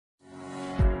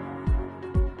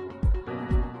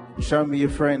show me your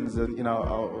friends, and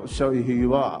I'll show you who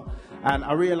you are. And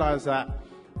I realised that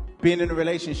being in a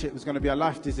relationship was going to be a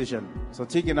life decision. So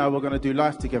Tiggy and I were going to do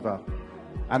life together.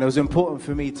 And it was important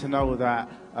for me to know that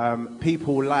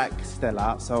people like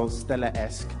Stella, so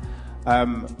Stella-esque,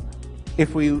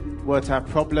 if we were to have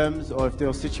problems or if there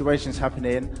were situations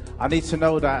happening, I need to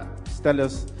know that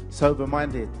Stella's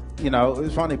sober-minded. It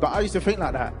was funny, but I used to think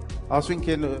like that. I was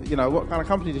thinking, what kind of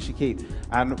company does she keep?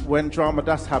 And when drama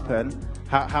does happen,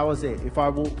 how is it? If I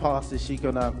walk past, is she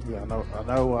gonna, I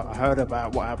know, I heard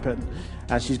about what happened,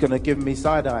 and she's gonna give me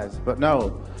side eyes, but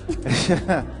no.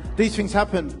 These things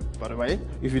happen, by the way,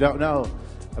 if you don't know.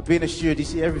 Being a steward, you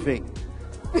see everything.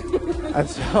 And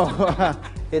so...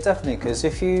 Yeah, definitely, because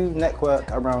if you network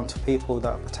around people that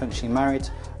are potentially married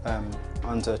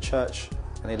under church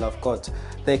and they love God,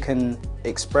 they can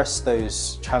express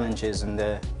those challenges and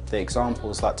the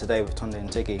examples, like today with Tonde and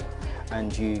Diggy,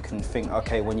 and you can think,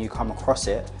 okay, when you come across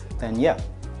it, then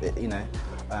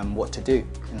what to do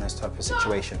in those type of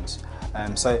situations.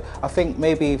 So I think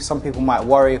maybe some people might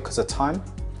worry because of time,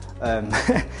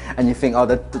 and you think, oh,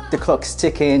 the clock's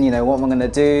ticking, what am I going to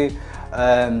do?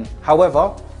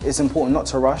 However, it's important not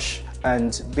to rush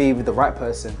and be with the right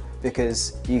person,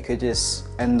 because you could just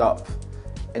end up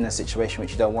in a situation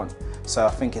which you don't want. So I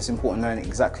think it's important knowing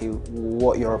exactly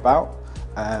what you're about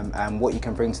and what you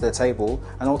can bring to the table,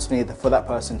 and ultimately for that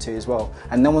person too as well.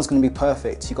 And no one's going to be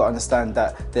perfect. You've got to understand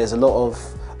that there's a lot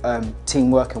of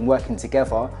teamwork and working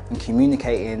together and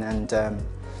communicating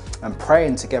and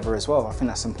praying together as well. I think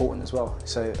that's important as well.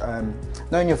 So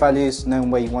knowing your values,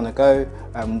 knowing where you want to go,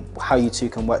 and how you two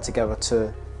can work together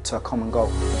to a common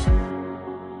goal.